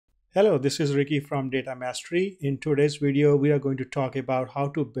Hello, this is Ricky from Data Mastery. In today's video, we are going to talk about how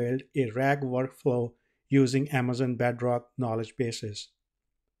to build a RAG workflow using Amazon Bedrock knowledge bases.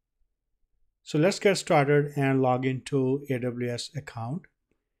 So let's get started and log into AWS account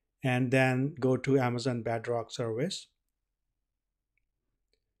and then go to Amazon Bedrock service.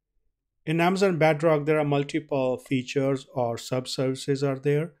 In Amazon Bedrock, there are multiple features or sub-services are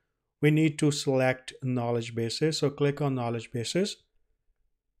there. We need to select knowledge bases. So click on knowledge bases.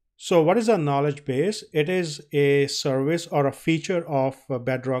 So what is a knowledge base? It is a service or a feature of a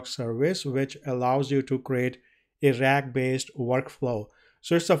Bedrock service which allows you to create a RAG-based workflow.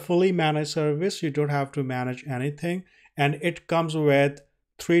 So it's a fully managed service. You don't have to manage anything. And it comes with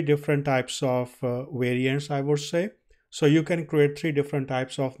three different types of variants, I would say. So you can create three different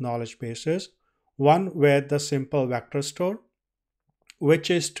types of knowledge bases. One with the simple vector store, which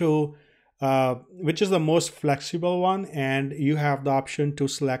is the most flexible one, and you have the option to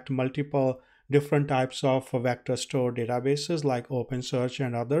select multiple different types of vector store databases like OpenSearch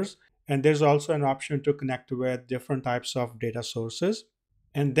and others. And there's also an option to connect with different types of data sources.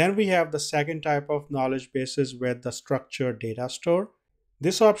 And then we have the second type of knowledge bases with the structured data store.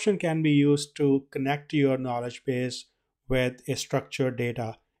 This option can be used to connect your knowledge base with a structured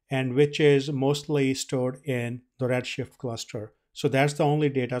data, and which is mostly stored in the Redshift cluster. So that's the only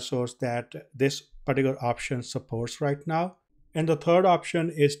data source that this particular option supports right now. And the third option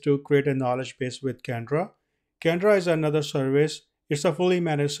is to create a knowledge base with Kendra. Kendra is another service. It's a fully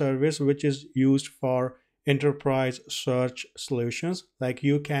managed service which is used for enterprise search solutions. Like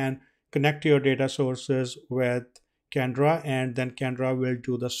you can connect your data sources with Kendra, and then Kendra will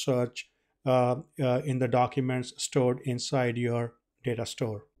do the search in the documents stored inside your data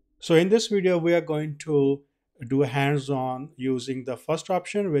store. So in this video, we are going to do a hands-on using the first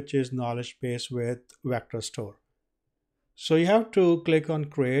option, which is knowledge base with vector store. So you have to click on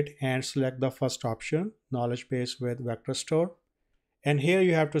create and select the first option, knowledge base with vector store. And here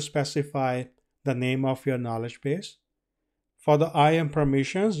you have to specify the name of your knowledge base. For the IAM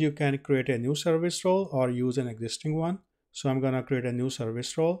permissions, you can create a new service role or use an existing one. So I'm going to create a new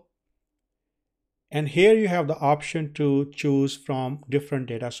service role. And here you have the option to choose from different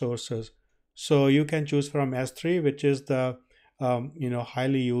data sources. So you can choose from S3, which is the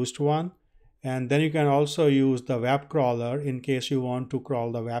highly used one. And then you can also use the web crawler in case you want to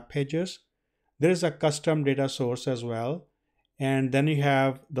crawl the web pages. There is a custom data source as well. And then you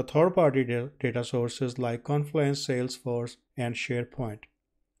have the third-party data sources like Confluence, Salesforce, and SharePoint.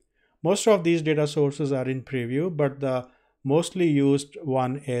 Most of these data sources are in preview, but the mostly used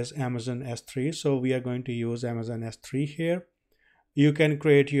one is Amazon S3. So we are going to use Amazon S3 here. You can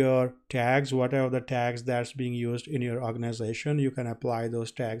create your tags, whatever the tags that's being used in your organization. You can apply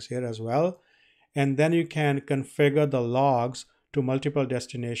those tags here as well. And then you can configure the logs to multiple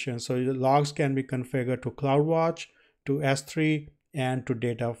destinations. So the logs can be configured to CloudWatch, to S3, and to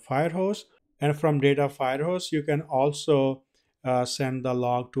Data Firehose. And from Data Firehose, you can also send the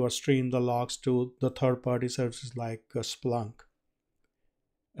log to or stream the logs to the third-party services like Splunk.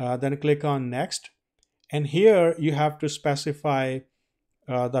 Then click on next. And here you have to specify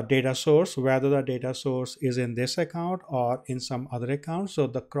the data source, whether the data source is in this account or in some other account. So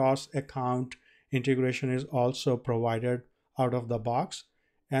the cross-account integration is also provided out of the box.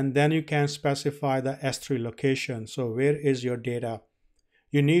 And then you can specify the S3 location. So where is your data?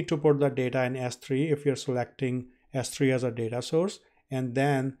 You need to put the data in S3 if you're selecting S3 as a data source. And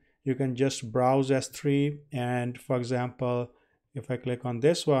then you can just browse S3. And for example, if I click on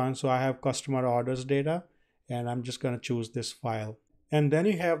this one, so I have customer orders data, and I'm just going to choose this file. And then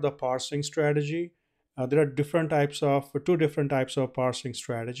you have the parsing strategy. There are two different types of parsing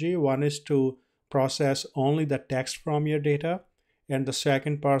strategy. One is to process only the text from your data. And the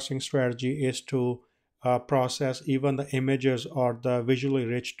second parsing strategy is to process even the images or the visually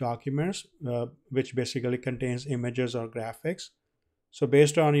rich documents, which basically contains images or graphics. So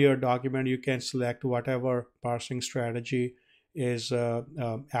based on your document, you can select whatever parsing strategy is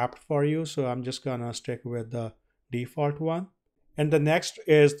apt for you. So I'm just gonna stick with the default one. And the next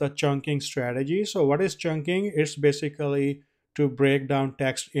is the chunking strategy. So what is chunking? It's basically to break down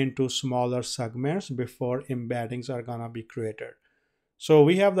text into smaller segments before embeddings are gonna be created. So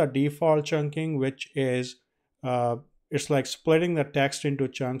we have the default chunking, which is it's like splitting the text into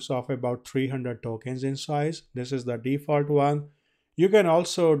chunks of about 300 tokens in size. This is the default one. You can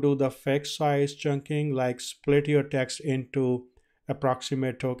also do the fixed size chunking, like split your text into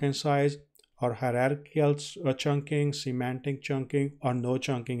approximate token size, or hierarchical chunking, semantic chunking, or no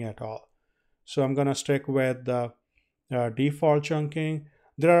chunking at all. So I'm going to stick with the default chunking.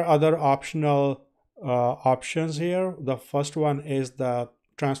 There are other optional options here. The first one is the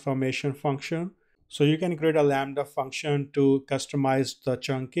transformation function. So you can create a Lambda function to customize the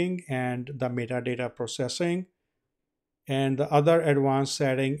chunking and the metadata processing. And the other advanced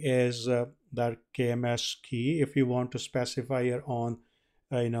setting is the KMS key. If you want to specify your own,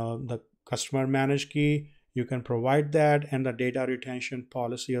 the customer managed key, you can provide that. And the data retention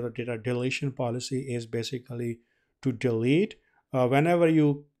policy or the data deletion policy is basically to delete. Whenever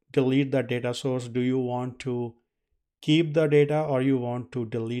you delete the data source, do you want to keep the data or you want to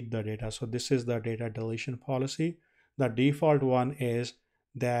delete the data? So this is the data deletion policy. The default one is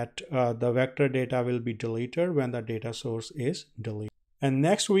that the vector data will be deleted when the data source is deleted. And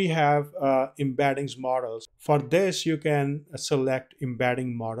next we have embeddings models. For this, you can select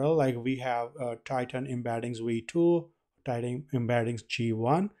embedding model. Like we have Titan embeddings v2, Titan embeddings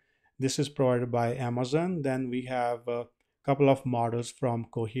g1. This is provided by Amazon. Then we have a couple of models from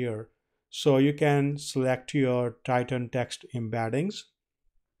Cohere. So you can select your Titan text embeddings.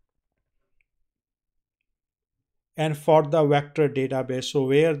 And for the vector database, so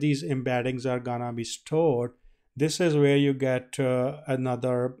where these embeddings are gonna be stored, this is where you get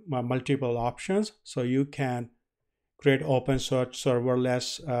another multiple options. So you can create OpenSearch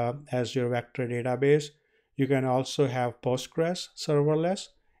serverless as your vector database. You can also have Postgres serverless,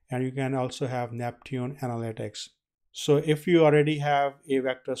 and you can also have Neptune analytics. So if you already have a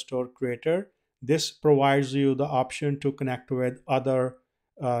vector store creator, this provides you the option to connect with other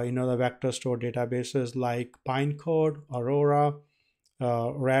the vector store databases like Pinecone, Aurora,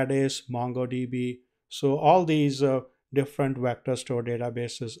 Redis, MongoDB. So all these different vector store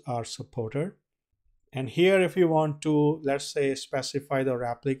databases are supported. And here, if you want to, let's say, specify the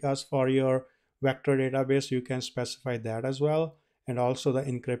replicas for your vector database, you can specify that as well. And also the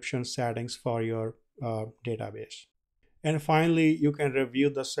encryption settings for your database. And finally, you can review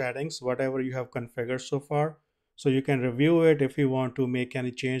the settings, whatever you have configured so far. So you can review it. If you want to make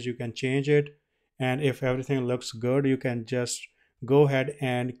any change, you can change it. And if everything looks good, you can just go ahead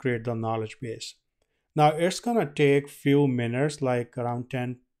and create the knowledge base. Now it's gonna take few minutes, like around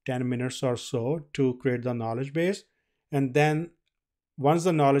 10 minutes or so to create the knowledge base. And then once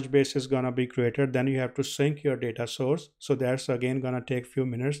the knowledge base is gonna be created, then you have to sync your data source. So that's again gonna take few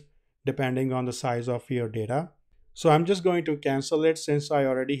minutes depending on the size of your data. So I'm just going to cancel it since I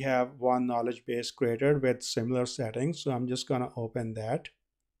already have one knowledge base created with similar settings. So I'm just gonna open that.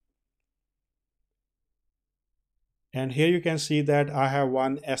 And here you can see that I have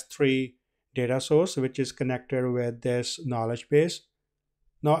one S3 data source which is connected with this knowledge base.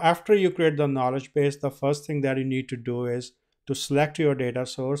 Now, after you create the knowledge base, the first thing that you need to do is to select your data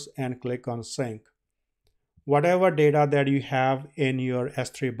source and click on sync. Whatever data that you have in your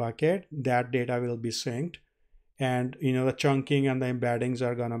S3 bucket, that data will be synced. And the chunking and the embeddings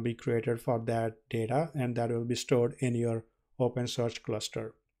are going to be created for that data, and that will be stored in your OpenSearch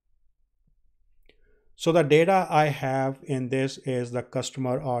cluster. So the data I have in this is the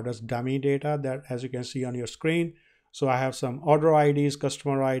customer orders dummy data that, as you can see on your screen. So I have some order IDs,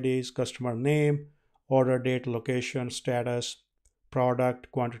 customer name, order date, location, status,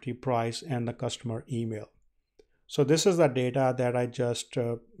 product, quantity, price, and the customer email. So this is the data that I just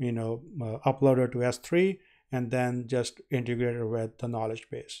uploaded to S3 and then just integrated with the knowledge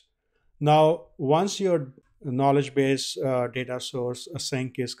base. Now, once your knowledge base data source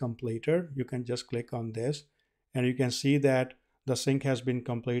sync is completed, you can just click on this and you can see that the sync has been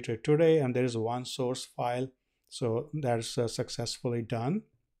completed today and there is one source file. So that's successfully done.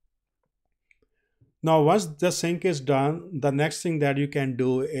 Now, once the sync is done, the next thing that you can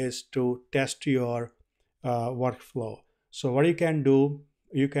do is to test your workflow. So what you can do,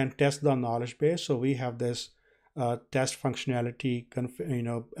 you can test the knowledge base. So we have this test functionality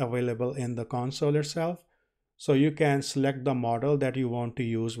available in the console itself. So you can select the model that you want to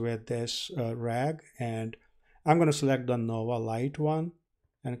use with this RAG, and I'm going to select the Nova Lite one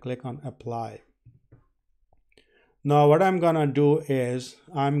and click on apply. Now what I'm going to do is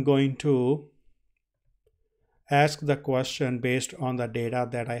I'm going to ask the question based on the data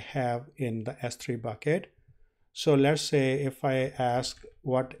that I have in the S3 bucket. So let's say if I ask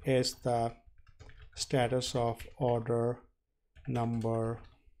what is the status of order number,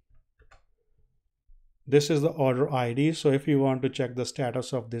 this is the order ID. So if you want to check the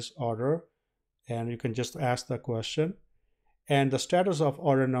status of this order, and you can just ask the question, and the status of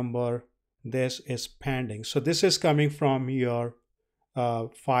order number, this is pending. So this is coming from your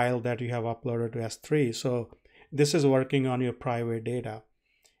file that you have uploaded to S3. So this is working on your private data,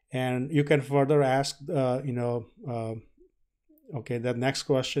 and you can further ask okay, the next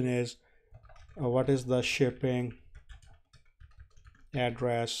question is what is the shipping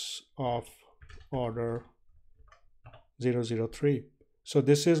address of order 003. So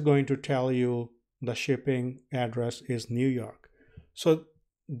this is going to tell you the shipping address is New York. So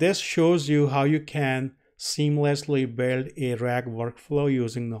this shows you how you can seamlessly build a RAG workflow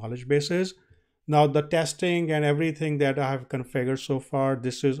using knowledge bases. Now the testing and everything that I have configured so far,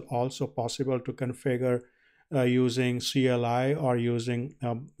 this is also possible to configure using CLI or using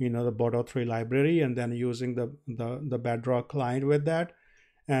the Bodo3 library, and then using the Bedrock client with that.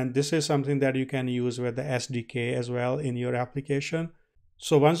 And this is something that you can use with the SDK as well in your application.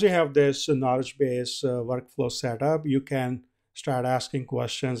 So once you have this knowledge base workflow set up, you can start asking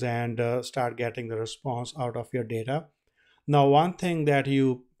questions and start getting the response out of your data. Now, one thing that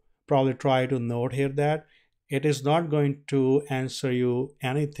you probably try to note here, that it is not going to answer you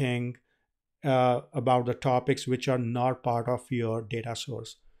anything about the topics which are not part of your data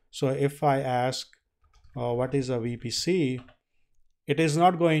source. So if I ask what is a VPC, it is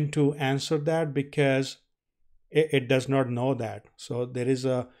not going to answer that because it does not know that. So there is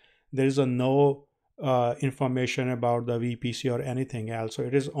a no information about the VPC or anything else. So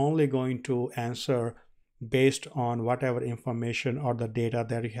it is only going to answer based on whatever information or the data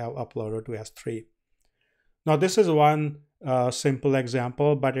that you have uploaded to S3. Now this is one simple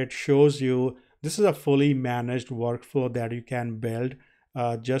example, but it shows you this is a fully managed workflow that you can build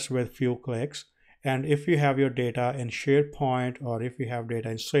just with few clicks. And if you have your data in SharePoint or if you have data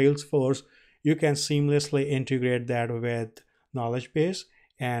in Salesforce, you can seamlessly integrate that with knowledge base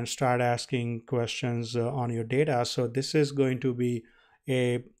and start asking questions on your data. So this is going to be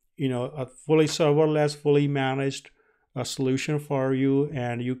a fully serverless, fully managed solution for you,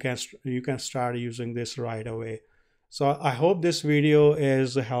 and you can start using this right away. So I hope this video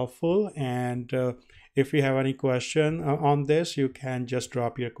is helpful, and if you have any question on this, you can just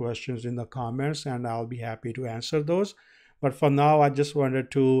drop your questions in the comments and I'll be happy to answer those. But for now, I just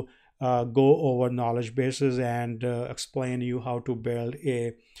wanted to go over knowledge bases and explain you how to build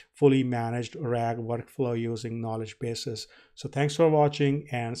a fully managed RAG workflow using knowledge bases. So thanks for watching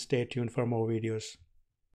and stay tuned for more videos.